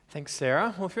Thanks,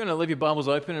 Sarah. Well, if you want to leave your Bibles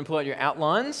open and pull out your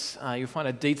outlines, you'll find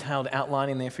a detailed outline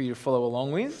in there for you to follow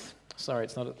along with. Sorry,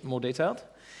 it's not more detailed.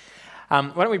 Why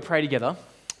don't we pray together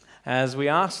as we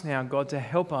ask now God to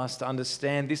help us to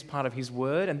understand this part of His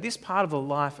Word and this part of the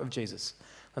life of Jesus.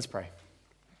 Let's pray.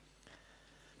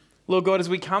 Lord God, as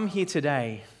we come here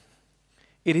today,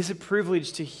 it is a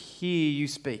privilege to hear You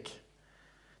speak,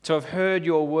 to have heard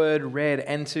Your Word read,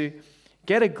 and to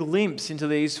get a glimpse into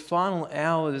these final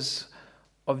hours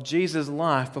of Jesus'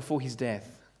 life before His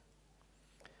death.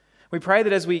 We pray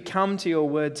that as we come to Your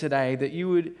Word today, that You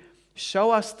would show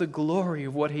us the glory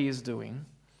of what He is doing,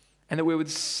 and that we would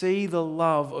see the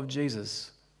love of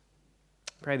Jesus.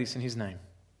 I pray this in His name.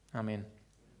 Amen.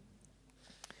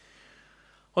 I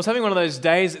was having one of those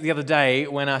days the other day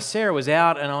when Sarah was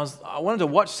out, and I wanted to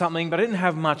watch something, but I didn't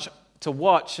have much to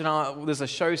watch. And there's a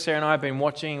show Sarah and I have been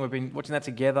watching. We've been watching that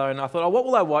together, and I thought, what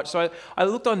will I watch? So I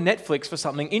looked on Netflix for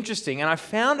something interesting, and I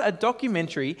found a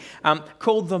documentary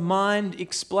called The Mind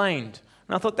Explained.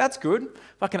 And I thought, that's good.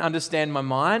 If I can understand my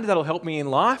mind, that'll help me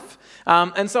in life.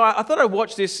 And so I thought I'd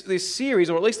watch this series,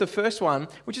 or at least the first one,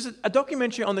 which is a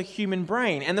documentary on the human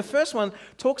brain. And the first one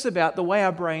talks about the way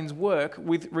our brains work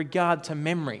with regard to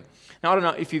memory. Now, I don't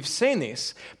know if you've seen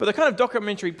this, but the kind of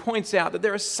documentary points out that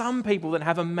there are some people that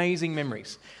have amazing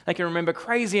memories. They can remember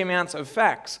crazy amounts of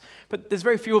facts, but there's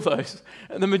very few of those.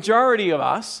 The majority of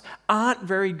us aren't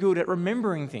very good at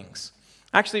remembering things.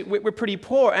 Actually, we're pretty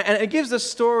poor. And it gives the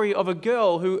story of a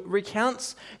girl who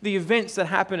recounts the events that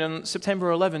happened on September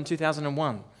 11,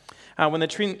 2001. When the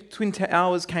Twin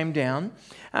Towers came down,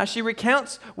 she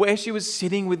recounts where she was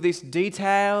sitting with this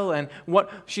detail and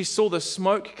what she saw the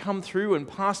smoke come through and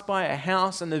pass by a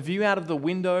house and the view out of the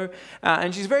window.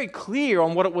 And she's very clear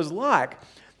on what it was like.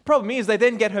 The problem is they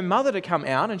then get her mother to come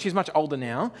out, and she's much older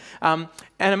now. And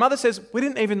her mother says, "We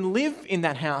didn't even live in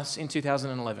that house in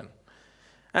 2011.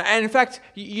 And in fact,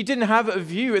 you didn't have a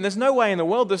view, and there's no way in the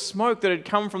world the smoke that had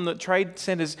come from the trade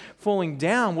centers falling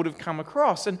down would have come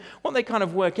across." And what they kind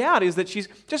of work out is that she's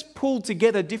just pulled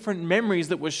together different memories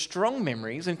that were strong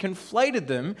memories and conflated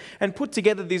them and put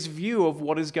together this view of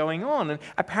what is going on. And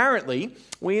apparently,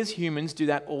 we as humans do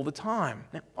that all the time.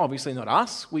 Now, obviously not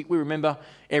us. We remember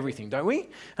everything, don't we?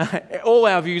 All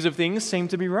our views of things seem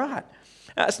to be right.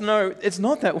 No, it's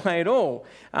not that way at all.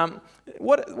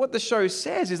 What the show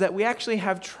says is that we actually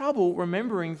have trouble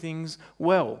remembering things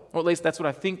well. Or at least that's what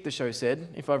I think the show said,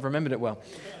 if I've remembered it well.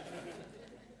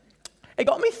 It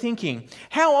got me thinking,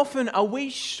 how often are we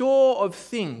sure of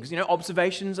things,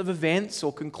 observations of events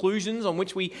or conclusions on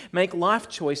which we make life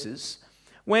choices,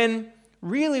 when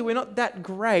really we're not that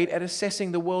great at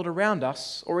assessing the world around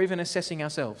us or even assessing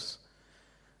ourselves?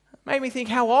 It made me think,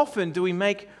 how often do we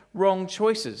make wrong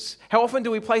choices? How often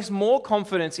do we place more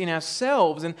confidence in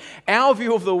ourselves and our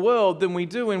view of the world than we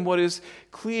do in what is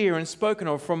clear and spoken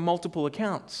of from multiple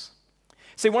accounts?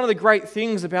 See, one of the great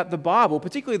things about the Bible,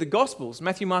 particularly the Gospels,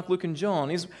 Matthew, Mark, Luke, and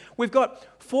John, is we've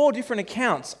got 4 different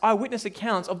accounts, eyewitness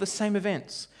accounts of the same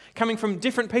events, coming from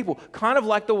different people, kind of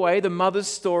like the way the mother's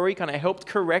story kind of helped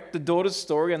correct the daughter's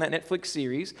story on that Netflix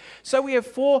series. So we have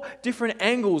 4 different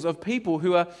angles of people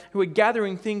who are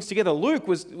gathering things together. Luke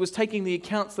was taking the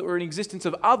accounts that were in existence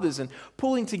of others and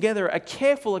pulling together a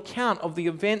careful account of the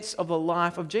events of the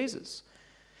life of Jesus.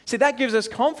 See, that gives us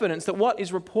confidence that what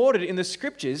is reported in the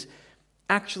Scriptures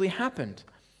actually happened.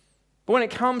 But when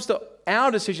it comes to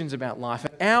our decisions about life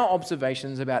and our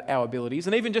observations about our abilities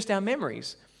and even just our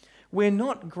memories, we're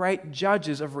not great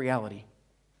judges of reality.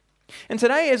 And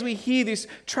today, as we hear this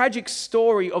tragic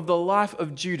story of the life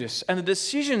of Judas and the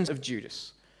decisions of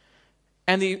Judas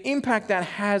and the impact that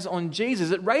has on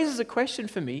Jesus, it raises a question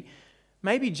for me.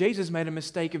 Maybe Jesus made a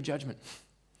mistake of judgment.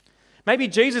 Maybe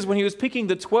Jesus, when he was picking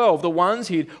the 12, the ones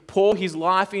he'd pour his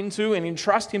life into and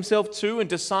entrust himself to and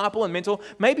disciple and mentor,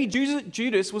 maybe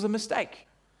Judas was a mistake.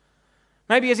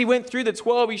 Maybe as he went through the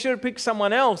 12, he should have picked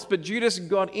someone else, but Judas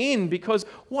got in because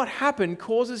what happened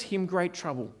causes him great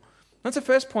trouble. That's the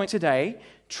first point today,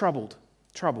 troubled.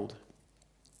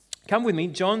 Come with me,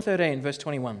 John 13, verse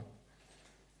 21.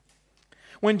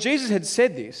 When Jesus had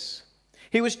said this,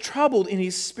 he was troubled in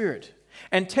his spirit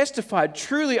and testified,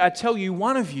 "Truly I tell you,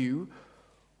 one of you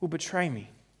will betray me."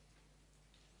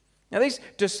 Now these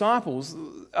disciples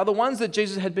are the ones that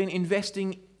Jesus had been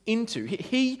investing into.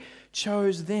 He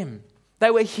chose them. They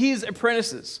were his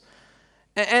apprentices.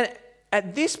 And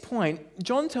at this point,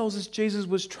 John tells us Jesus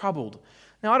was troubled.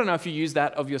 Now, I don't know if you use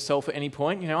that of yourself at any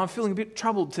point. I'm feeling a bit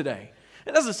troubled today.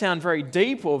 It doesn't sound very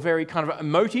deep or very kind of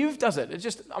emotive, does it? It's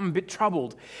just, I'm a bit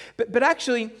troubled. But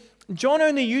actually, John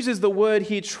only uses the word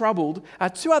here, troubled,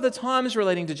 2 other times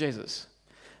relating to Jesus.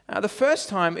 The first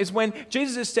time is when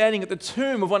Jesus is standing at the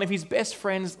tomb of one of his best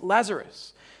friends,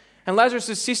 Lazarus. And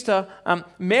Lazarus' sister,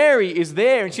 Mary, is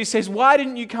there, and she says, "Why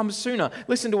didn't you come sooner?"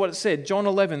 Listen to what it said, John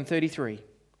 11:33.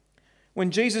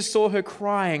 When Jesus saw her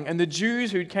crying, and the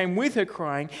Jews who came with her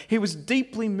crying, he was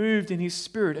deeply moved in his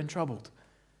spirit and troubled.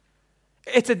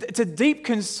 It's a deep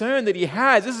concern that he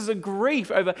has. This is a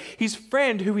grief over his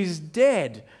friend who is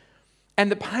dead,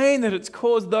 and the pain that it's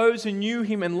caused those who knew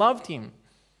him and loved him.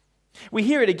 We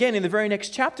hear it again in the very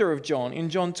next chapter of John, in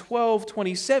John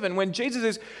 12:27, when Jesus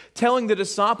is telling the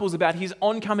disciples about his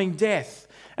oncoming death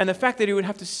and the fact that he would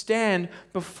have to stand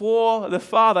before the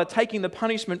Father taking the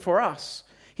punishment for us.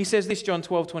 He says this, John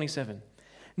 12:27,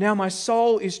 "Now my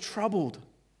soul is troubled.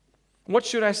 What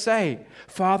should I say?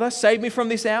 Father, save me from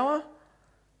this hour?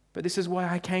 But this is why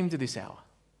I came to this hour."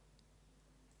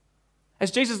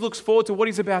 As Jesus looks forward to what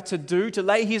he's about to do, to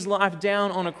lay his life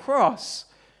down on a cross,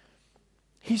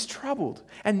 he's troubled.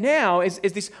 And now, as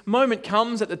this moment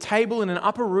comes at the table in an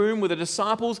upper room with the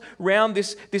disciples round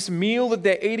this meal that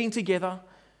they're eating together,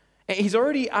 he's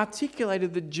already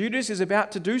articulated that Judas is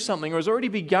about to do something, or has already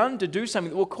begun to do something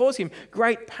that will cause him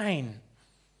great pain.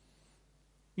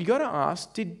 You got to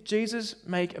ask, did Jesus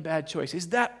make a bad choice? Is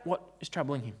that what is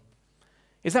troubling him?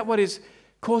 Is that what is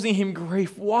causing him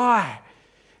grief? Why?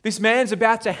 This man's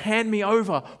about to hand me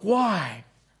over. Why?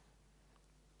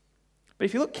 But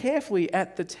if you look carefully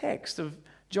at the text of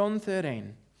John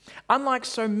 13, unlike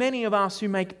so many of us who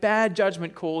make bad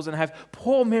judgment calls and have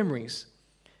poor memories,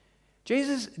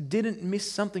 Jesus didn't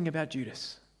miss something about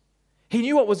Judas. He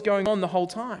knew what was going on the whole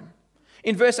time.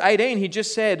 In verse 18, he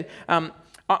just said,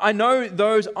 "I know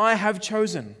those I have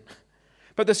chosen,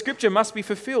 but the scripture must be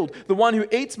fulfilled. The one who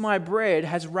eats my bread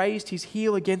has raised his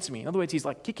heel against me." In other words, he's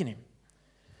like kicking him.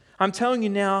 "I'm telling you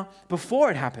now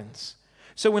before it happens.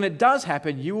 So when it does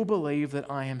happen, you will believe that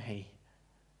I am he."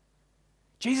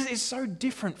 Jesus is so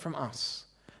different from us.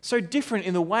 So different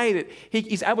in the way that he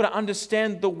is able to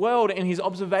understand the world and his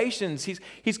observations.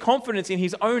 His confidence in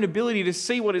his own ability to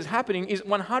see what is happening is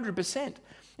 100%.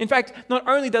 In fact, not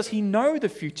only does he know the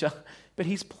future, but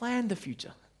he's planned the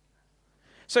future.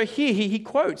 So here he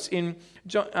quotes in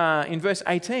verse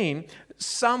 18,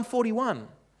 Psalm 41.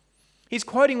 He's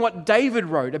quoting what David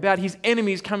wrote about his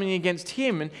enemies coming against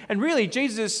him. And really,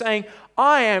 Jesus is saying,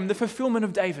 "I am the fulfillment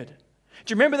of David."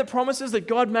 Do you remember the promises that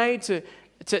God made to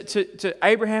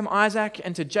Abraham, Isaac,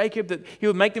 and to Jacob, that he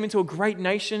would make them into a great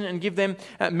nation and give them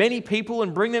many people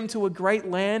and bring them to a great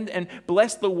land and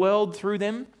bless the world through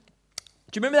them?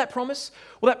 Do you remember that promise?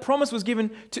 Well, that promise was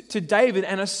given to David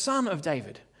and a son of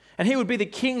David. And he would be the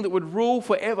king that would rule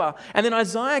forever. And then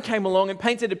Isaiah came along and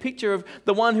painted a picture of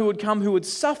the one who would come who would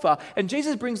suffer. And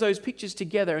Jesus brings those pictures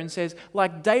together and says,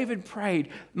 like David prayed,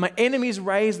 "My enemies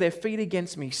raise their feet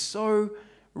against me." So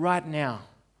right now,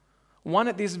 one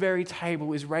at this very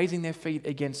table is raising their feet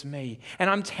against me. And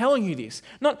I'm telling you this,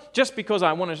 not just because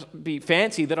I want to be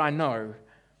fancy that I know,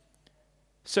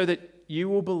 so that you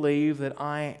will believe that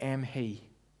I am he.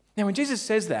 Now, when Jesus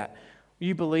says that,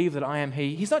 "You believe that I am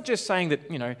he," he's not just saying that,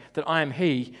 that I am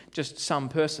he, just some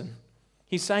person.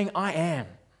 He's saying I am.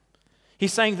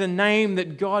 He's saying the name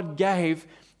that God gave,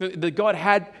 that God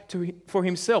had for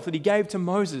himself, that he gave to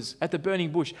Moses at the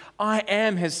burning bush. I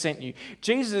am has sent you.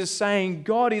 Jesus is saying,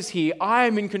 God is here. I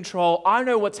am in control. I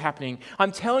know what's happening.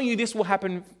 I'm telling you this will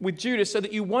happen with Judas so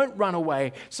that you won't run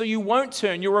away, so you won't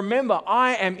turn. You'll remember,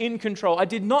 I am in control. I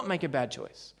did not make a bad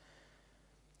choice.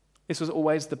 This was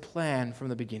always the plan from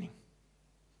the beginning.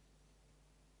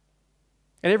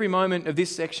 At every moment of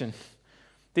this section,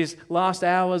 these last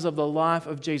hours of the life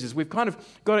of Jesus, we've kind of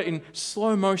got it in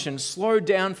slow motion, slowed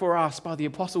down for us by the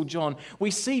Apostle John. We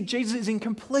see Jesus is in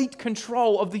complete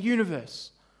control of the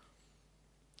universe.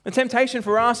 The temptation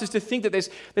for us is to think that there's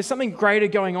something greater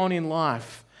going on in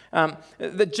life,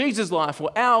 that Jesus' life or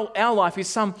our life is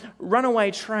some runaway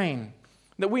train,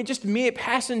 that we're just mere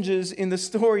passengers in the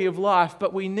story of life.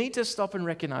 But we need to stop and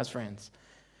recognize, friends,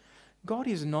 God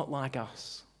is not like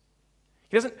us.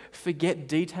 He doesn't forget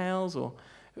details or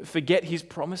forget his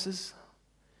promises.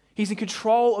 He's in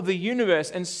control of the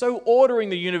universe and so ordering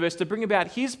the universe to bring about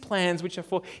his plans, which are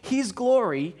for his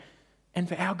glory and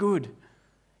for our good.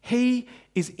 He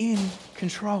is in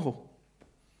control.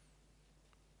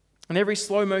 And every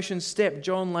slow motion step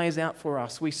John lays out for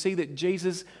us, we see that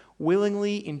Jesus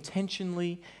willingly,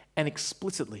 intentionally, and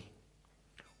explicitly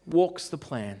walks the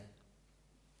plan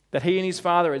that he and his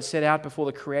Father had set out before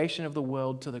the creation of the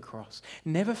world to the cross.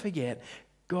 Never forget,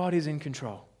 God is in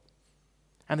control,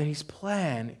 and that his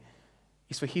plan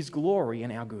is for his glory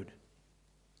and our good.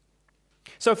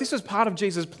 So if this was part of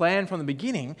Jesus' plan from the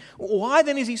beginning, why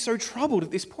then is he so troubled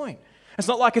at this point? It's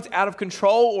not like it's out of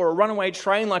control or a runaway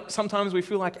train like sometimes we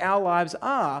feel like our lives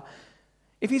are.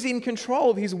 If he's in control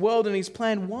of his world and his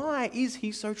plan, why is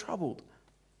he so troubled?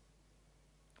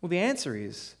 Well, the answer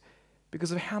is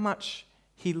because of how much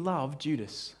he loved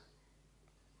Judas.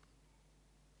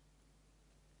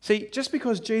 See, just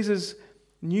because Jesus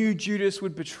knew Judas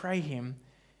would betray him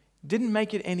didn't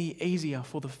make it any easier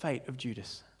for the fate of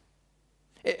Judas.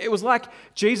 It was like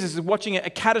Jesus is watching a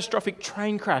catastrophic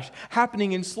train crash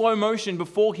happening in slow motion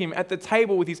before him at the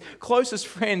table with his closest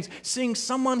friends, seeing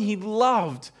someone he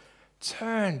loved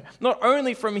turn, not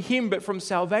only from him, but from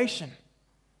salvation.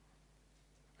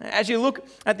 As you look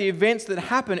at the events that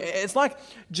happen, it's like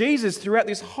Jesus, throughout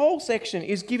this whole section,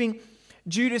 is giving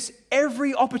Judas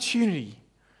every opportunity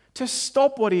to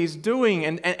stop what he's doing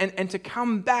and to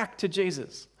come back to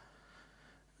Jesus.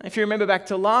 If you remember back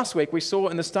to last week, we saw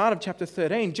in the start of chapter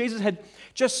 13, Jesus had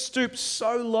just stooped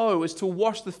so low as to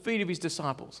wash the feet of his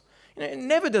disciples.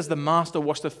 Never does the master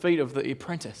wash the feet of the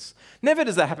apprentice. Never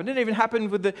does that happen. It didn't even happen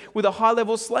with the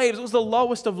high-level slaves. It was the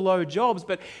lowest of low jobs.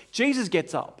 But Jesus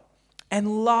gets up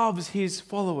and loves his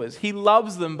followers. He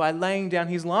loves them by laying down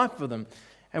his life for them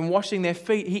and washing their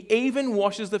feet. He even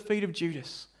washes the feet of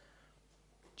Judas.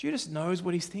 Judas knows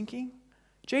what he's thinking.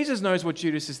 Jesus knows what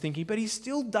Judas is thinking, but he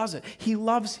still does it. He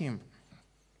loves him.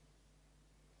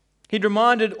 He'd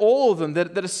reminded all of them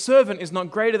that a servant is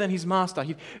not greater than his master.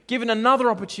 He'd given another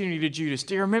opportunity to Judas.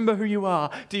 Do you remember who you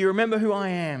are? Do you remember who I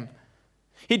am?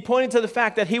 He'd pointed to the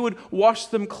fact that he would wash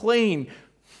them clean.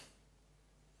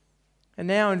 And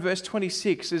now in verse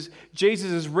 26, as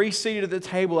Jesus is reseated at the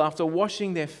table after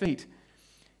washing their feet,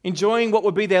 enjoying what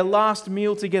would be their last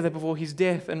meal together before his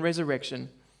death and resurrection,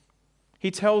 he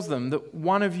tells them that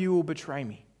one of you will betray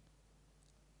me.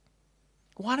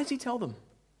 Why does he tell them?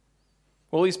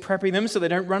 Well, he's prepping them so they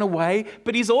don't run away,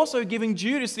 but he's also giving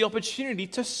Judas the opportunity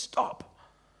to stop.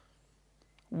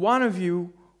 One of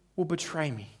you will betray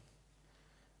me.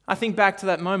 I think back to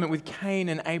that moment with Cain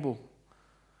and Abel,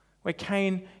 where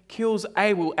Cain kills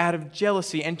Abel out of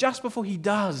jealousy, and just before he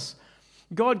does,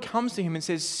 God comes to him and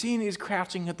says, sin is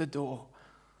crouching at the door.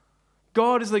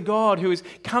 God is the God who is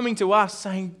coming to us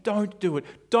saying, don't do it.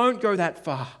 Don't go that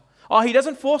far. Oh, he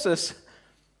doesn't force us,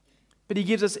 but he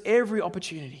gives us every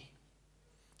opportunity.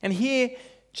 And here,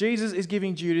 Jesus is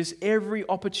giving Judas every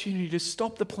opportunity to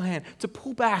stop the plan, to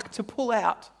pull back, to pull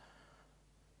out.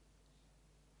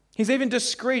 He's even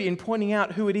discreet in pointing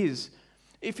out who it is.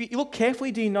 If you look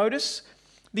carefully, do you notice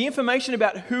the information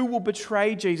about who will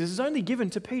betray Jesus is only given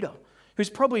to Peter,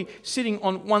 who's probably sitting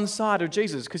on one side of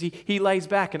Jesus because he lays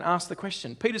back and asks the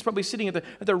question. Peter's probably sitting at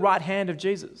the right hand of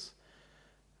Jesus.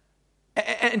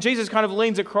 And Jesus kind of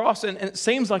leans across and it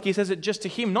seems like he says it just to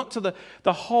him, not to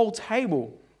the whole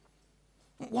table.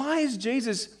 Why is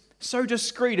Jesus so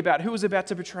discreet about who is about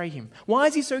to betray him? Why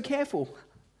is he so careful?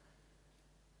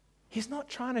 He's not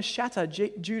trying to shatter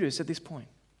Judas at this point.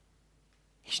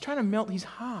 He's trying to melt his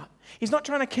heart. He's not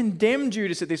trying to condemn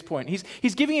Judas at this point.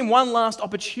 He's giving him one last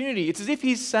opportunity. It's as if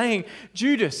he's saying,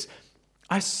 Judas,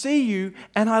 I see you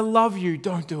and I love you.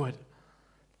 Don't do it.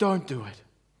 Don't do it.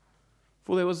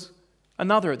 For there was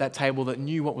another at that table that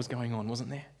knew what was going on,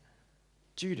 wasn't there?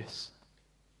 Judas.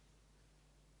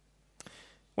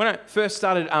 When I first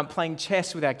started playing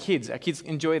chess with our kids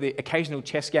enjoy the occasional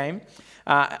chess game.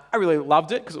 I really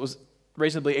loved it because it was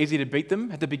reasonably easy to beat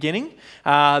them at the beginning.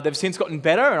 They've since gotten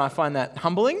better, and I find that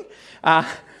humbling.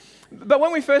 But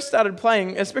when we first started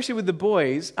playing, especially with the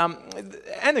boys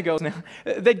and the girls now,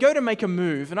 they'd go to make a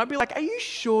move, and I'd be like, are you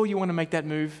sure you want to make that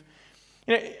move?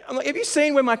 I'm like, have you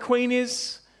seen where my queen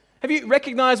is? Have you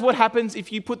recognized what happens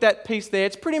if you put that piece there?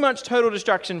 It's pretty much total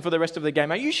destruction for the rest of the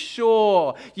game. Are you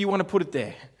sure you want to put it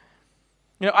there?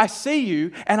 I see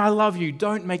you and I love you.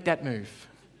 Don't make that move.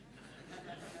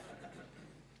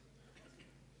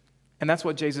 And that's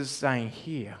what Jesus is saying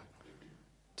here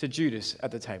to Judas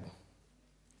at the table.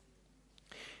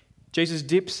 Jesus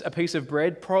dips a piece of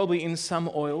bread, probably in some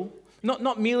oil,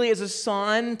 not merely as a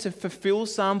sign to fulfill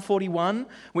Psalm 41,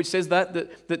 which says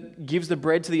that gives the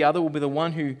bread to the other will be the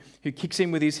one who kicks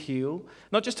him with his heel,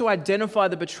 not just to identify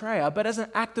the betrayer, but as an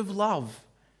act of love.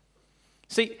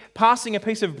 See, passing a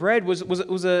piece of bread was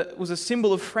a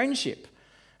symbol of friendship.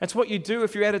 That's what you do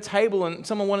if you're at a table and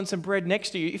someone wanted some bread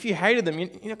next to you. If you hated them, you're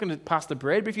not going to pass the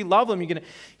bread, but if you love them, you're going to,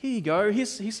 here you go,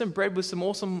 here's some bread with some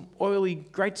awesome, oily,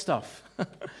 great stuff.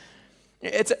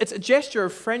 It's a gesture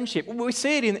of friendship. We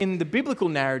see it in the biblical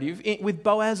narrative with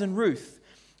Boaz and Ruth.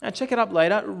 Now check it up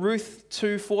later, Ruth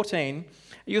 2:14.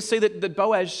 You'll see that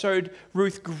Boaz showed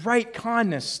Ruth great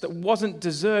kindness that wasn't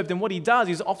deserved. And what he does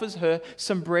is offers her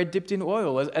some bread dipped in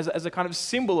oil as a kind of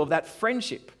symbol of that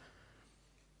friendship.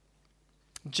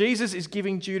 Jesus is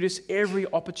giving Judas every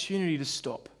opportunity to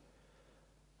stop,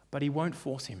 but he won't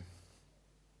force him.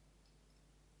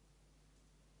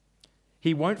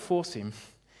 He won't force him,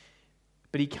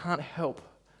 but he can't help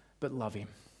but love him.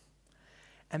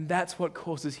 And that's what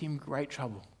causes him great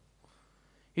trouble,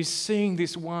 is seeing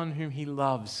this one whom he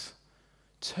loves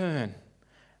turn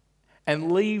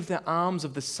and leave the arms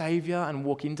of the Savior and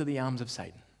walk into the arms of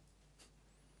Satan.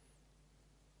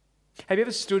 Have you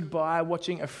ever stood by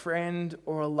watching a friend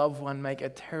or a loved one make a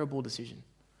terrible decision?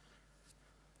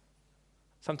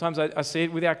 Sometimes I see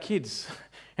it with our kids,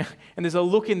 and there's a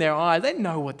look in their eye. They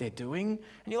know what they're doing,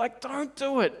 and you're like, don't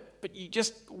do it. But you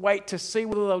just wait to see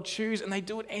whether they'll choose, and they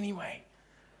do it anyway.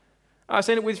 I've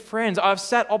seen it with friends. I've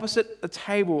sat opposite the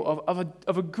table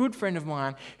of a good friend of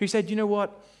mine who said, you know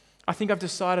what, I think I've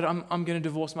decided I'm going to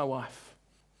divorce my wife.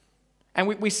 And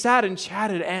we sat and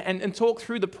chatted and talked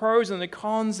through the pros and the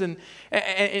cons, and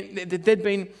there'd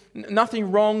been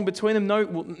nothing wrong between them,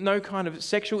 no kind of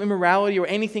sexual immorality or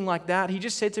anything like that. He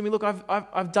just said to me, look,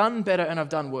 I've done better and I've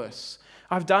done worse.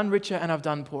 I've done richer and I've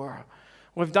done poorer.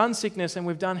 We've done sickness and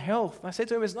we've done health. And I said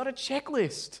to him, it's not a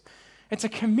checklist. It's a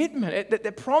commitment.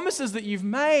 They're promises that you've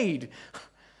made.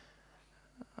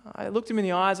 I looked him in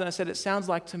the eyes and I said, it sounds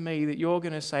like to me that you're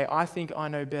going to say, I think I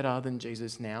know better than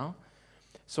Jesus now,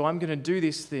 so I'm going to do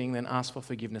this thing, then ask for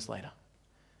forgiveness later.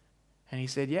 And he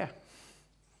said, yeah,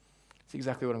 that's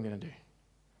exactly what I'm going to do.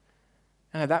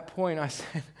 And at that point I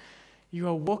said, you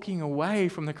are walking away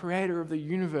from the creator of the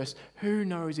universe. Who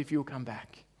knows if you'll come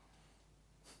back?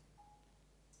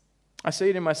 I see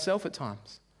it in myself at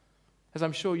times, as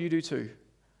I'm sure you do too.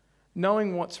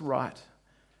 Knowing what's right,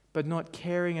 but not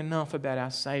caring enough about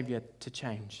our Savior to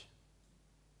change.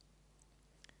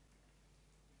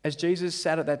 As Jesus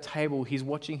sat at that table, he's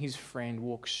watching his friend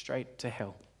walk straight to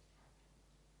hell.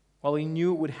 While he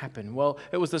knew it would happen, well,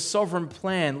 it was the sovereign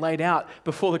plan laid out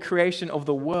before the creation of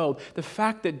the world. The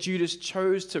fact that Judas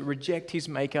chose to reject his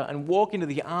maker and walk into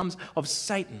the arms of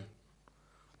Satan,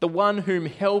 the one whom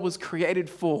hell was created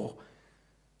for,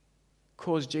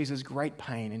 caused Jesus great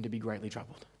pain and to be greatly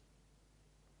troubled.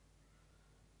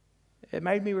 It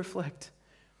made me reflect.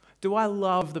 Do I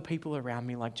love the people around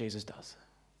me like Jesus does?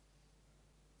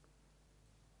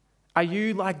 Are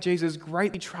you, like Jesus,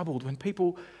 greatly troubled when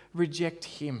people reject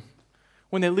him?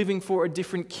 When they're living for a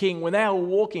different king? When they are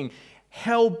walking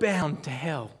hell-bound to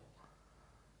hell?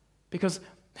 Because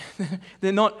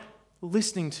they're not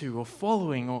listening to or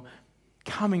following or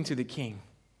coming to the king.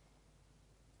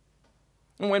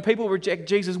 And when people reject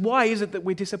Jesus, why is it that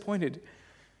we're disappointed?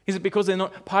 Is it because they're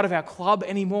not part of our club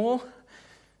anymore?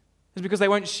 Is it because they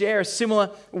won't share a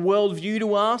similar worldview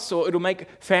to us, or it'll make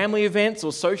family events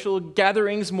or social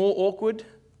gatherings more awkward?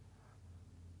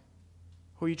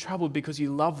 Or are you troubled because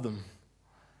you love them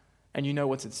and you know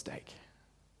what's at stake?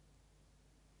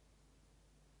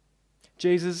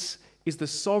 Jesus is the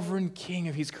sovereign king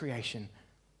of his creation,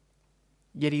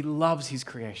 yet he loves his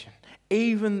creation,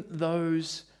 even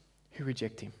those who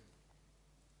reject him.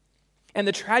 And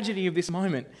the tragedy of this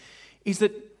moment is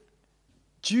that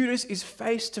Judas is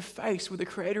face to face with the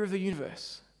creator of the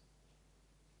universe,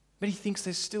 but he thinks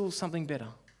there's still something better.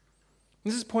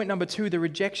 This is point number 2, the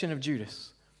rejection of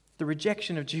Judas. The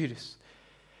rejection of Judas.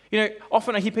 You know,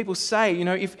 often I hear people say, you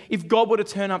know, if God were to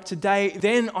turn up today,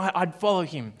 then I'd follow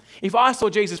him. If I saw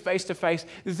Jesus face to face,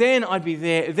 then I'd be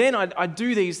there. Then I'd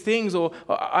do these things, or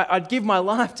I'd give my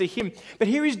life to him. But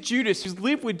here is Judas, who's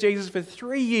lived with Jesus for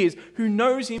 3 years, who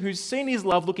knows him, who's seen his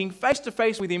love, looking face to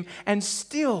face with him, and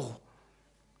still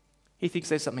he thinks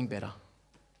there's something better.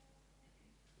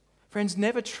 Friends,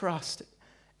 never trust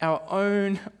our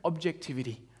own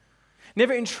objectivity.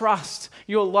 Never entrust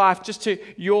your life just to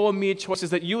your mere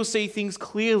choices, that you'll see things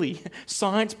clearly.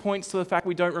 Science points to the fact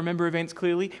we don't remember events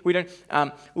clearly. We don't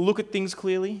look at things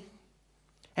clearly.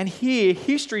 And here,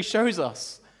 history shows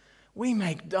us we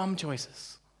make dumb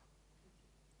choices.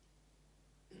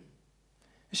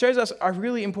 It shows us a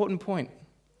really important point.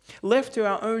 Left to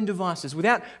our own devices,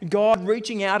 without God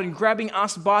reaching out and grabbing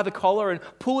us by the collar and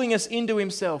pulling us into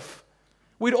himself,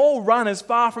 we'd all run as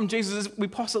far from Jesus as we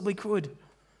possibly could.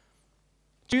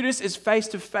 Judas is face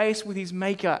to face with his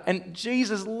maker, and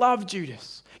Jesus loved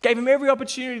Judas, gave him every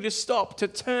opportunity to stop, to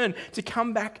turn, to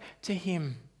come back to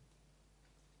him.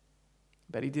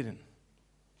 But he didn't.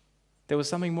 There was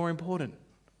something more important,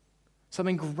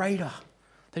 something greater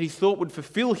that he thought would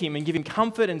fulfill him and give him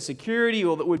comfort and security,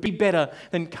 or that would be better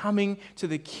than coming to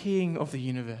the King of the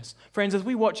universe. Friends, as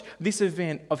we watch this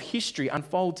event of history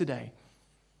unfold today,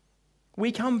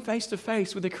 we come face to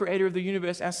face with the creator of the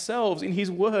universe ourselves in his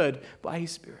word by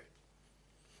his Spirit.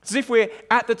 It's as if we're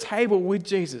at the table with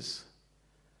Jesus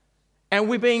and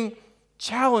we're being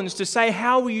challenged to say,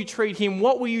 how will you treat him?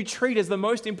 What will you treat as the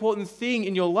most important thing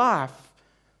in your life?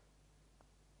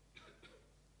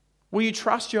 Will you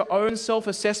trust your own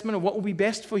self-assessment of what will be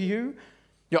best for you?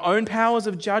 Your own powers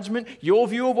of judgment? Your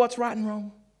view of what's right and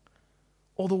wrong?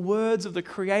 Or the words of the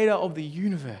creator of the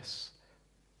universe?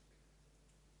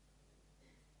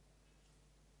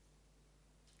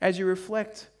 As you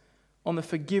reflect on the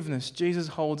forgiveness Jesus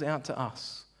holds out to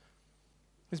us,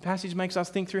 this passage makes us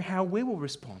think through how we will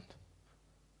respond.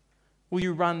 Will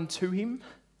you run to him,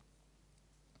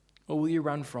 or will you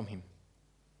run from him?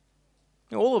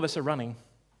 All of us are running.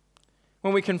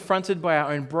 When we're confronted by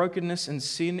our own brokenness and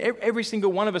sin, every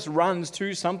single one of us runs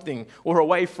to something or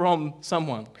away from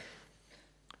someone.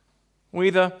 We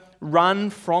either run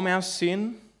from our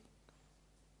sin,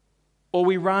 or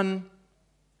we run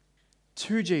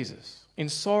to Jesus in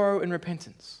sorrow and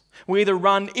repentance. We either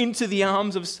run into the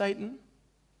arms of Satan,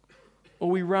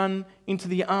 or we run into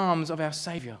the arms of our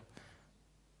Savior.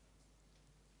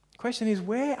 The question is,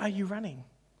 where are you running?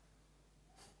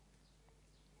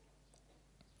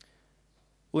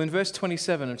 Well, in verse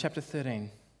 27 of chapter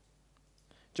 13,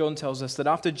 John tells us that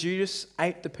after Judas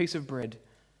ate the piece of bread,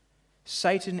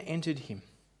 Satan entered him.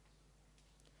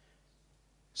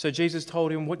 So Jesus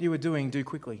told him, what you are doing, do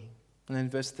quickly. And then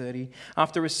verse 30,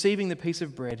 after receiving the piece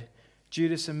of bread,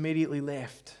 Judas immediately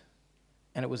left,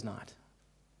 and it was night.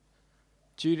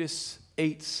 Judas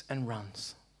eats and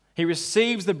runs. He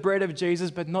receives the bread of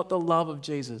Jesus, but not the love of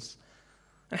Jesus.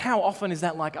 And how often is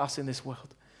that like us in this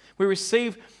world? We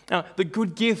receive the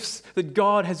good gifts that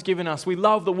God has given us. We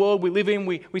love the world we live in.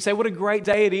 We say what a great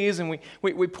day it is, and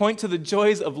we point to the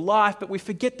joys of life, but we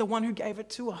forget the one who gave it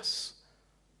to us.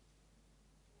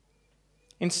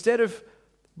 Instead of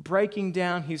breaking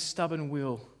down his stubborn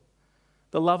will,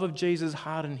 the love of Jesus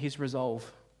hardened his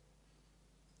resolve.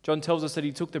 John tells us that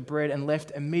he took the bread and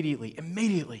left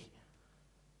immediately.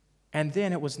 And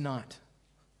then it was night.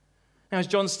 Now, as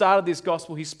John started this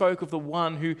gospel, he spoke of the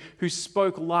one who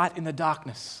spoke light in the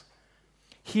darkness.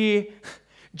 Here,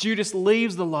 Judas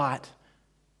leaves the light,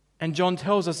 and John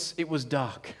tells us it was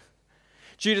dark.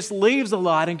 Judas leaves the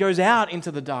light and goes out into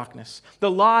the darkness.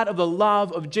 The light of the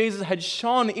love of Jesus had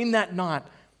shone in that night,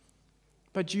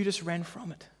 but Judas ran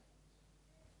from it.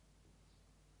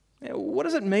 Now, what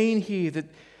does it mean here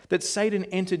that Satan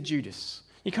entered Judas?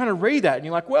 You kind of read that and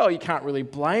you're like, well, you can't really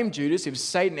blame Judas if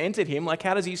Satan entered him. Like,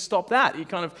 how does he stop that? You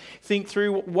kind of think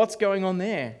through what's going on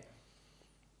there.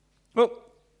 Well,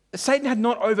 Satan had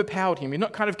not overpowered him. He had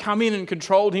not kind of come in and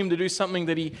controlled him to do something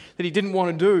that he didn't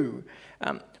want to do.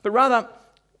 But rather,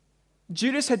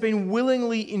 Judas had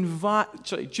willingly invited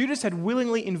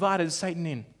Satan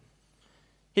in.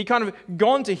 He kind of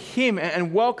gone to him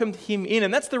and welcomed him in.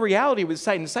 And that's the reality with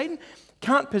Satan. Satan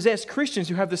can't possess Christians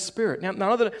who have the Spirit. Now,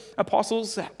 none of the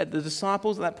apostles, the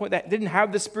disciples at that point, they didn't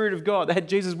have the Spirit of God. They had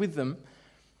Jesus with them.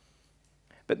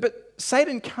 But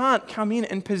Satan can't come in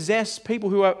and possess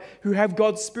people who have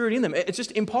God's Spirit in them. It's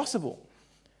just impossible.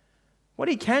 What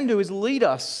he can do is lead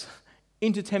us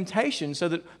into temptation so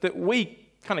that we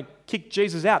kind of kick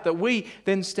Jesus out, that we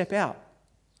then step out.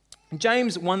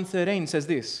 James 1:13 says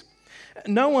this,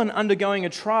 no one undergoing a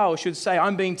trial should say,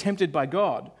 I'm being tempted by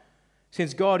God,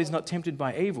 since God is not tempted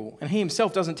by evil, and he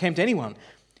himself doesn't tempt anyone.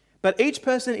 But each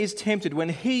person is tempted when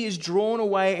he is drawn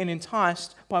away and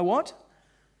enticed by what?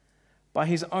 By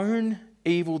his own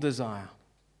evil desire.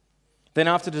 Then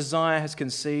after desire has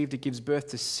conceived, it gives birth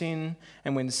to sin,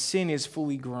 and when sin is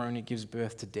fully grown, it gives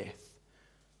birth to death.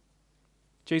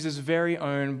 Jesus' very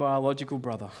own biological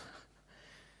brother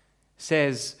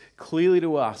says clearly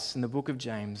to us in the book of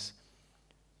James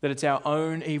that it's our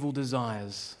own evil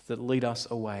desires that lead us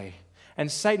away.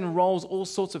 And Satan rolls all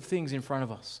sorts of things in front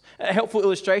of us. A helpful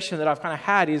illustration that I've kind of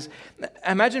had is,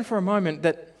 imagine for a moment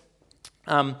that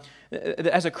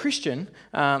as a Christian,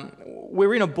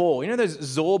 we're in a ball. You know those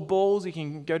Zorb balls? You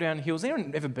can go down hills.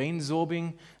 Anyone ever been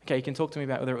Zorbing? Okay, you can talk to me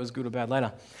about whether it was good or bad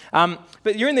later.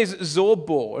 But you're in this Zorb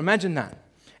ball. Imagine that.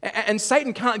 And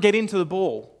Satan can't get into the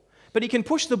ball. But he can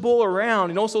push the ball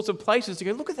around in all sorts of places to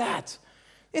go, look at that.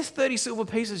 There's 30 silver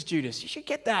pieces, Judas. You should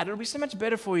get that. It'll be so much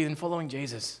better for you than following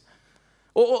Jesus.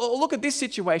 Or look at this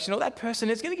situation, or that person.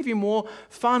 It's going to give you more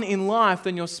fun in life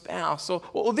than your spouse.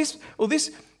 Or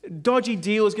this dodgy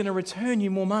deal is going to return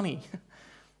you more money.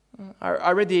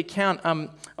 I read the account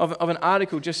of an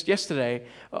article just yesterday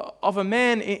of a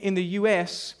man in the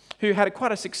US who had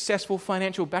quite a successful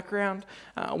financial background,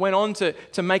 went on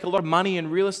to make a lot of money in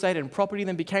real estate and property,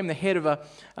 then became the head of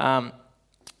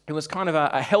it was kind of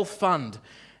a health fund,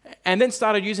 and then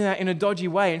started using that in a dodgy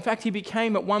way. In fact, he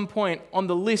became at one point on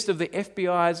the list of the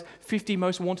FBI's 50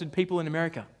 most wanted people in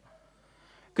America.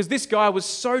 Because this guy was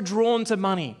so drawn to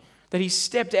money that he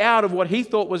stepped out of what he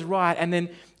thought was right and then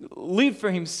lived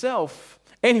for himself.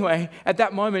 Anyway, at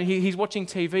that moment, he's watching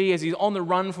TV as he's on the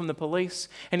run from the police,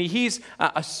 and he hears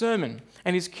a sermon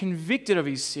and is convicted of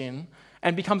his sin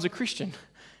and becomes a Christian.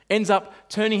 Ends up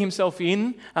turning himself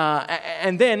in,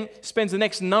 and then spends the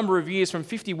next number of years from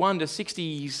 51 to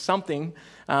 60-something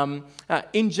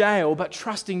in jail, but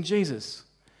trusting Jesus.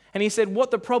 And he said,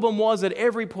 what the problem was at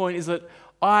every point is that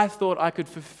I thought I could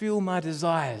fulfill my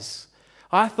desires.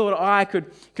 I thought I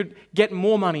could get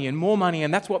more money,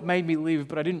 and that's what made me live,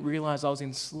 but I didn't realize I was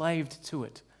enslaved to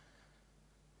it.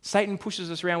 Satan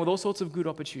pushes us around with all sorts of good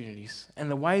opportunities,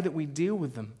 and the way that we deal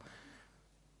with them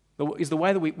is the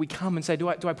way that we come and say, do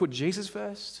I put Jesus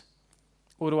first,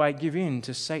 or do I give in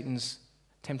to Satan's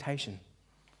temptation?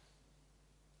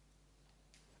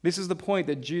 This is the point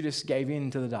that Judas gave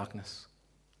in to the darkness,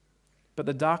 but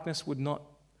the darkness would not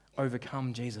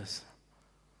overcome Jesus.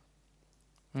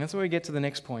 And that's where we get to the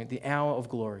next point, the hour of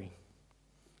glory.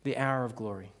 The hour of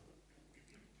glory.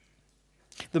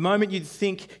 The moment you'd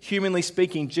think, humanly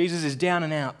speaking, Jesus is down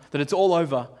and out, that it's all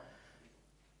over,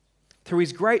 through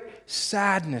his great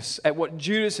sadness at what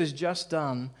Judas has just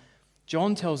done,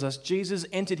 John tells us Jesus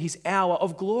entered his hour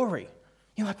of glory.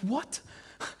 You're like, what?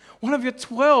 One of your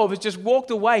 12 has just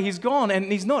walked away. He's gone,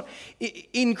 and he's not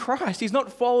in Christ. He's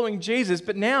not following Jesus,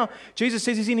 but now Jesus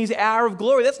says he's in his hour of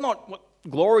glory. That's not what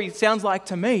glory sounds like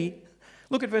to me.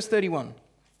 Look at verse 31.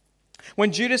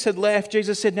 When Judas had left,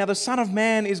 Jesus said, now the Son of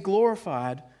Man is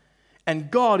glorified, and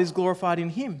God is glorified in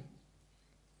him.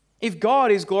 If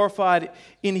God is glorified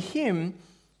in him,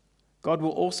 God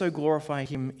will also glorify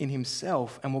him in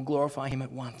himself and will glorify him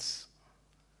at once.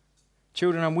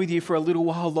 Children, I'm with you for a little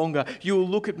while longer. You will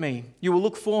look at me. You will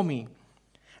look for me.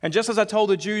 And just as I told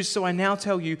the Jews, so I now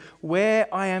tell you,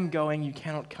 where I am going, you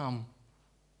cannot come.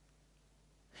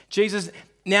 Jesus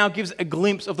now gives a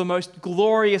glimpse of the most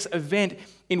glorious event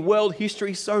in world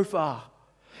history so far.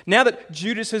 Now that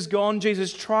Judas has gone,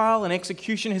 Jesus' trial and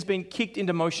execution has been kicked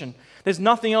into motion. There's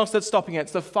nothing else that's stopping it.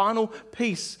 It's the final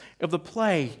piece of the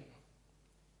play.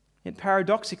 Yet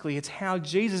paradoxically, it's how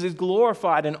Jesus is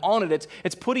glorified and honored.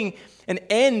 It's putting an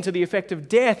end to the effect of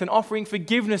death and offering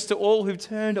forgiveness to all who've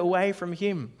turned away from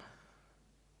him.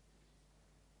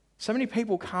 So many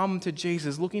people come to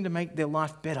Jesus looking to make their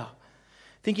life better,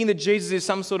 thinking that Jesus is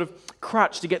some sort of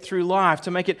crutch to get through life,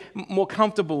 to make it more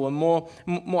comfortable and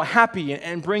more happy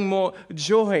and bring more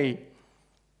joy.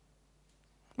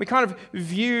 We kind of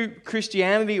view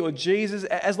Christianity or Jesus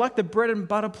as like the bread and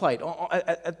butter plate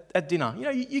at dinner. You know,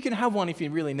 you can have one if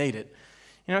you really need it.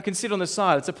 You know, it can sit on the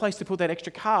side. It's a place to put that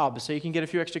extra carb so you can get a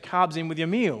few extra carbs in with your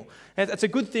meal. It's a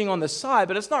good thing on the side,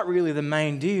 but it's not really the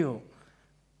main deal.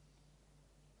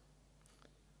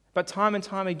 But time and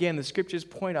time again, the scriptures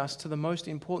point us to the most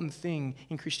important thing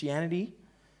in Christianity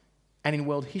and in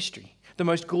world history. The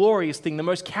most glorious thing, the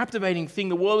most captivating thing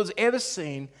the world has ever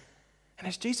seen. And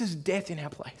it's Jesus' death in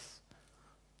our place.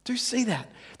 Do see that.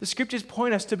 The scriptures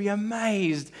point us to be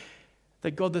amazed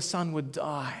that God the Son would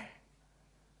die.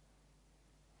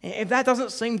 If that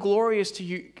doesn't seem glorious to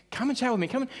you, come and chat with me.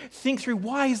 Come and think through,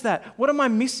 why is that? What am I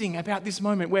missing about this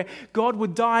moment where God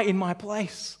would die in my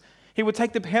place? He would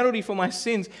take the penalty for my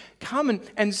sins. Come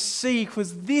and see,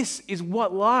 because this is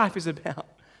what life is about.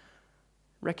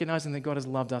 Recognizing that God has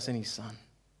loved us in his Son.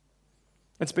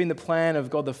 It's been the plan of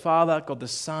God the Father, God the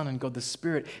Son, and God the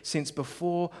Spirit since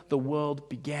before the world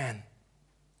began.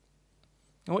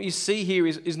 And what you see here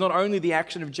is not only the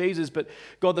action of Jesus, but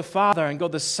God the Father and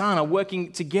God the Son are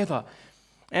working together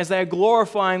as they are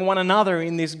glorifying one another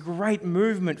in this great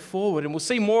movement forward. And we'll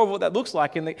see more of what that looks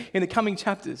like in the coming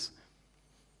chapters.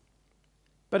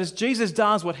 But as Jesus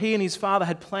does what he and his Father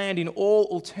had planned in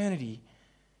all eternity,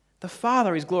 the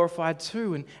Father is glorified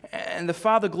too, and the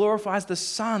Father glorifies the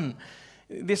Son.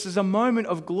 This is a moment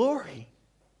of glory.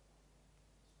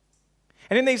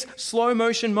 And in these slow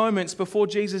motion moments before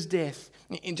Jesus' death,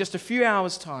 in just a few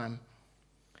hours' time,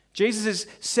 Jesus is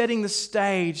setting the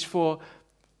stage for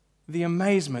the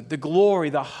amazement, the glory,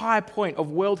 the high point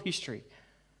of world history,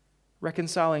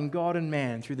 reconciling God and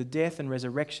man through the death and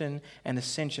resurrection and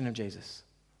ascension of Jesus.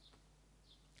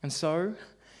 And so,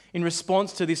 in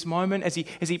response to this moment, as he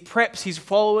preps his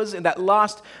followers in that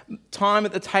last time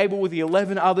at the table with the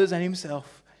 11 others and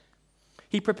himself,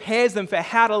 he prepares them for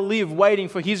how to live waiting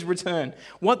for his return,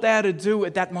 what they are to do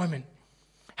at that moment,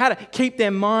 how to keep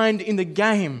their mind in the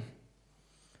game.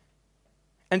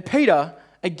 And Peter,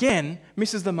 again,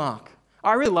 misses the mark.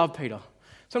 I really love Peter.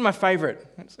 It's one of my favorite,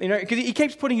 because he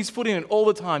keeps putting his foot in it all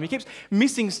the time. He keeps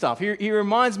missing stuff. He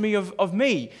reminds me of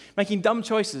me making dumb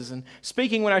choices and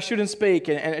speaking when I shouldn't speak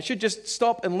and I should just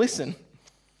stop and listen.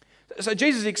 So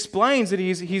Jesus explains that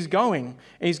he's going,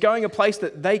 and he's going a place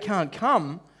that they can't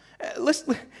come.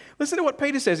 Listen to what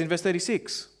Peter says in verse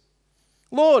 36.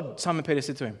 Lord, Simon Peter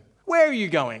said to him, where are you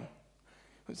going?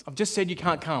 I've just said you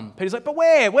can't come. Peter's like, but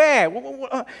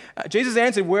where? Jesus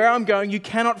answered, where I'm going, you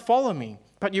cannot follow me,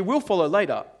 but you will follow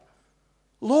later.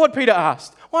 Lord, Peter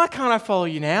asked, why can't I follow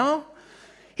you now?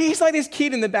 He's like this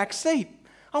kid in the back seat.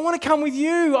 I want to come with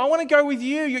you. I want to go with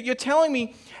you. You're telling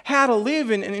me how to live.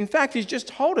 And in fact, he's just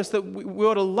told us that we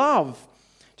ought to love.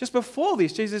 Just before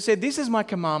this, Jesus said, this is my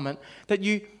commandment, that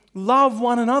you love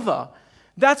one another.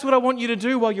 That's what I want you to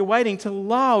do while you're waiting, to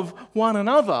love one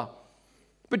another.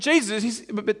 But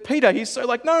Peter, he's so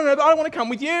like, no, I don't want to come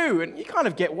with you. And you kind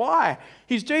of get why.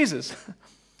 He's Jesus.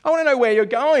 I want to know where you're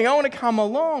going. I want to come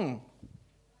along.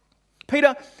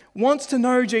 Peter wants to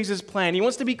know Jesus' plan. He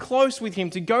wants to be close with him,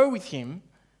 to go with him,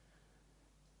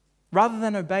 rather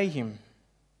than obey him.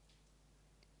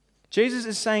 Jesus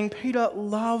is saying, Peter,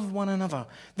 love one another.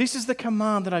 This is the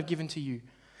command that I've given to you.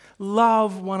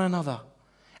 Love one another.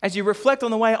 As you reflect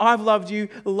on the way I've loved you,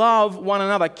 love one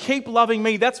another. Keep loving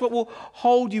me. That's what will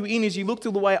hold you in as you look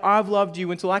to the way I've loved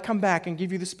you until I come back and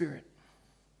give you the Spirit.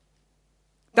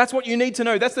 That's what you need to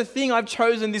know. That's the thing I've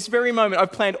chosen this very moment.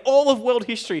 I've planned all of world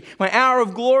history. My hour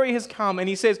of glory has come. And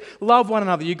he says, love one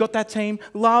another. You got that, team?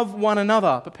 Love one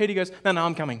another. But Peter goes, no,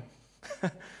 I'm coming.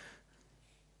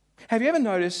 Have you ever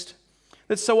noticed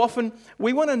that so often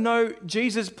we want to know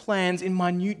Jesus' plans in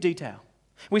minute detail?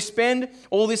 We spend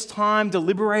all this time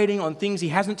deliberating on things he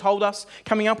hasn't told us,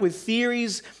 coming up with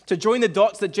theories to join the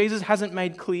dots that Jesus hasn't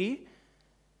made clear.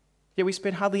 Yet we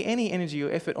spend hardly any energy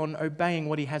or effort on obeying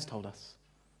what he has told us.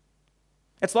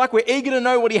 It's like we're eager to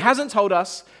know what he hasn't told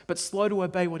us, but slow to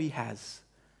obey what he has.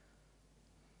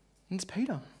 And it's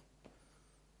Peter.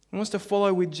 He wants to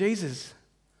follow with Jesus,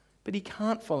 but he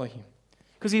can't follow him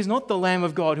because he's not the Lamb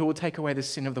of God who will take away the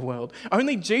sin of the world.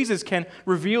 Only Jesus can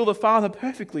reveal the Father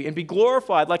perfectly and be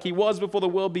glorified like he was before the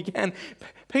world began.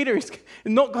 Peter has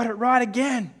not got it right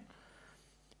again.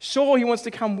 Sure, he wants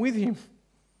to come with him,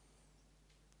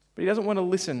 but he doesn't want to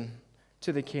listen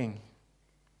to the King.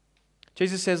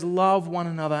 Jesus says, love one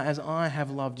another as I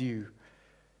have loved you.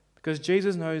 Because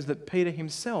Jesus knows that Peter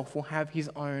himself will have his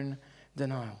own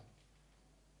denial.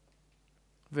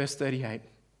 Verse 38.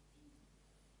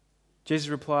 Jesus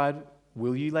replied,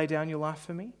 will you lay down your life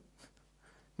for me? I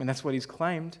mean, that's what he's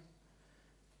claimed.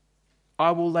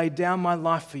 I will lay down my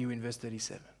life for you in verse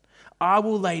 37. I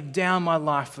will lay down my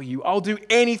life for you. I'll do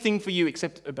anything for you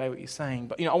except obey what you're saying.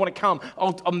 But, I want to come.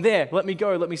 I'm there. Let me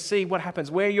go. Let me see what happens.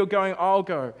 Where you're going, I'll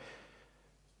go.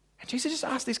 And Jesus just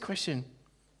asked this question,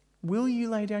 will you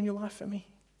lay down your life for me?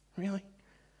 Really?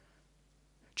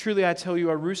 Truly, I tell you,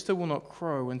 a rooster will not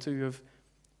crow until you have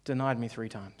denied me 3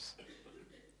 times.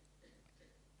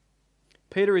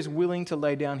 Peter is willing to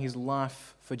lay down his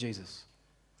life for Jesus.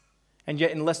 And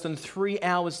yet in less than 3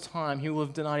 hours' time, he will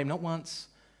have denied him not once,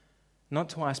 not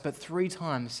twice, but 3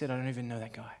 times, said, I don't even know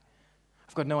that guy.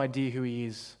 I've got no idea who he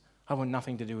is. I want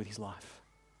nothing to do with his life.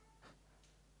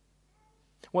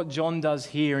 What John does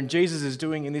here and Jesus is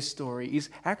doing in this story is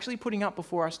actually putting up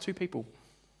before us 2 people,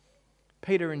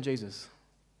 Peter and Jesus,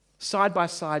 side by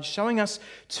side, showing us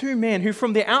 2 men who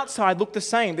from the outside look the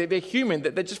same. They're human,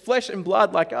 they're just flesh and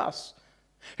blood like us,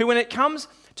 who when it comes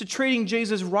to treating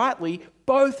Jesus rightly,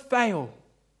 both fail.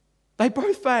 They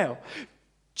both fail.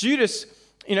 Judas,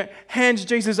 hands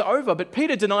Jesus over, but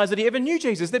Peter denies that he ever knew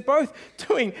Jesus. They're both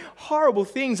doing horrible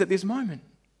things at this moment.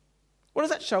 What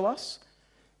does that show us?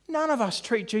 None of us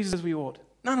treat Jesus as we ought.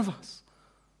 None of us.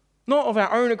 Not of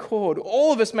our own accord.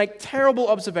 All of us make terrible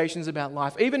observations about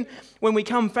life. Even when we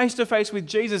come face to face with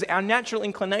Jesus, our natural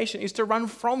inclination is to run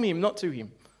from him, not to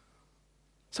him.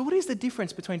 So what is the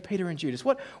difference between Peter and Judas?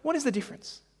 What is the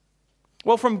difference?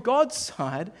 Well, from God's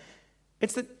side,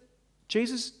 it's that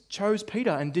Jesus chose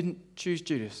Peter and didn't choose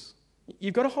Judas.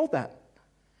 You've got to hold that.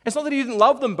 It's not that he didn't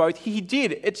love them both, he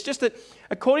did. It's just that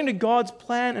according to God's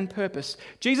plan and purpose,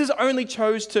 Jesus only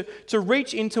chose to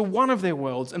reach into one of their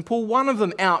worlds and pull one of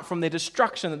them out from their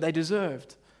destruction that they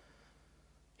deserved.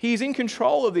 He is in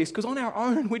control of this because on our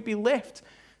own we'd be left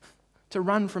to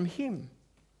run from him.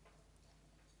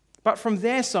 But from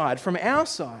their side, from our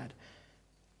side,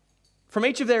 from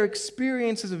each of their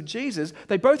experiences of Jesus,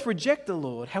 they both reject the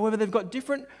Lord. However, they've got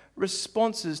different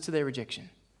responses to their rejection.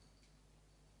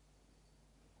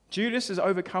 Judas is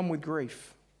overcome with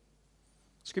grief.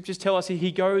 Scriptures tell us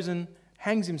he goes and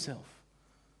hangs himself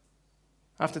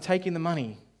after taking the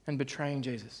money and betraying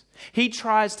Jesus. He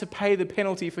tries to pay the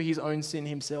penalty for his own sin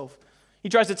himself. He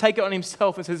tries to take it on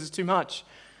himself and says, it's too much.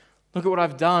 Look at what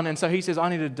I've done. And so he says, I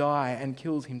need to die, and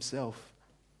kills himself.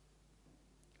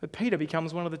 But Peter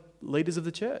becomes one of the leaders of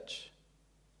the church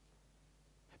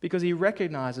because he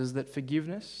recognizes that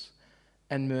forgiveness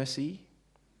and mercy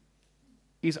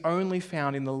is only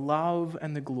found in the love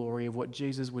and the glory of what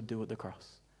Jesus would do at the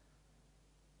cross.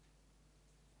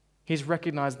 He's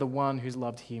recognized the one who's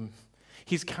loved him.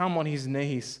 He's come on his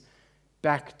knees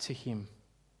back to him.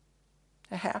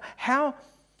 How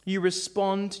you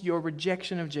respond to your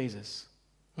rejection of Jesus,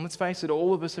 and let's face it,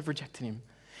 all of us have rejected him.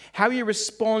 How you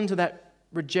respond to that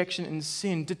rejection and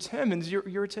sin determines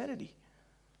your eternity.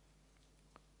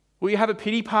 Will you have a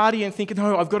pity party and think,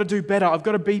 no, I've got to do better, I've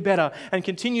got to be better, and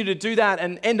continue to do that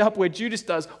and end up where Judas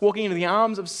does, walking into the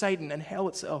arms of Satan and hell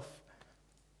itself?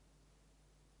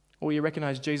 Or will you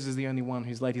recognize Jesus is the only one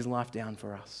who's laid his life down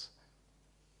for us?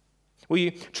 Will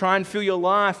you try and fill your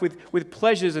life with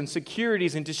pleasures and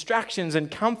securities and distractions and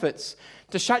comforts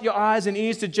to shut your eyes and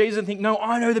ears to Jesus and think, no,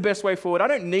 I know the best way forward. I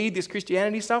don't need this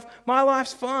Christianity stuff. My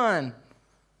life's fine.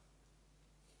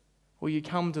 Will you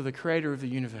come to the creator of the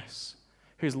universe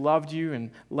who's loved you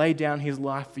and laid down his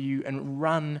life for you and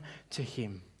run to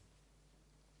him?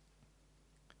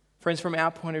 Friends, from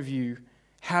our point of view,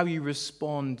 how you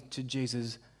respond to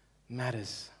Jesus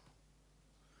matters.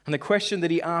 And the question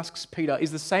that he asks Peter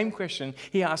is the same question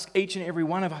he asks each and every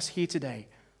one of us here today.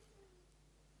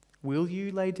 Will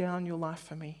you lay down your life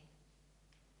for me?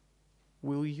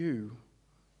 Will you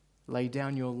lay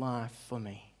down your life for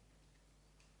me?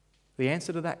 The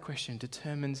answer to that question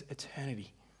determines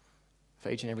eternity for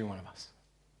each and every one of us.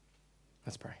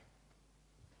 Let's pray.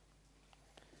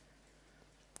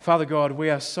 Father God, we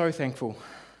are so thankful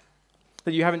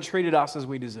that you haven't treated us as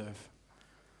we deserve.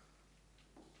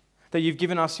 That you've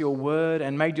given us your word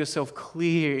and made yourself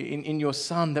clear in your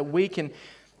Son, that we can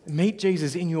meet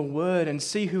Jesus in your word and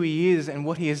see who he is and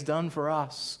what he has done for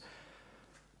us.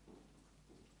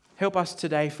 Help us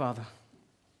today, Father,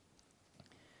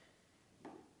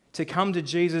 to come to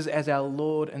Jesus as our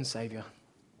Lord and Savior,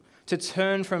 to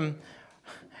turn from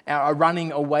our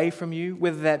running away from you,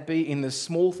 whether that be in the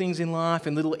small things in life,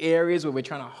 in little areas where we're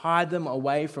trying to hide them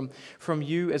away from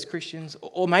you as Christians,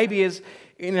 or maybe as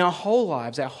in our whole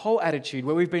lives, our whole attitude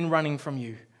where we've been running from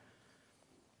you.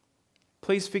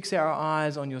 Please fix our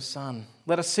eyes on your Son.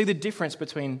 Let us see the difference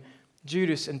between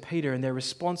Judas and Peter and their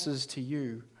responses to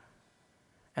you.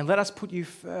 And let us put you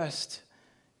first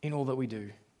in all that we do,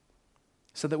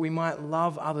 so that we might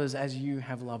love others as you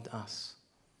have loved us.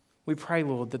 We pray,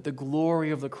 Lord, that the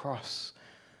glory of the cross,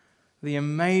 the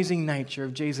amazing nature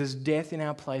of Jesus' death in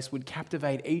our place would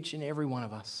captivate each and every one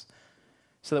of us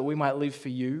so that we might live for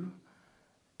you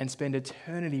and spend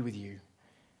eternity with you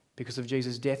because of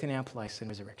Jesus' death in our place and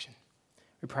resurrection.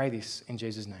 We pray this in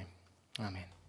Jesus' name. Amen.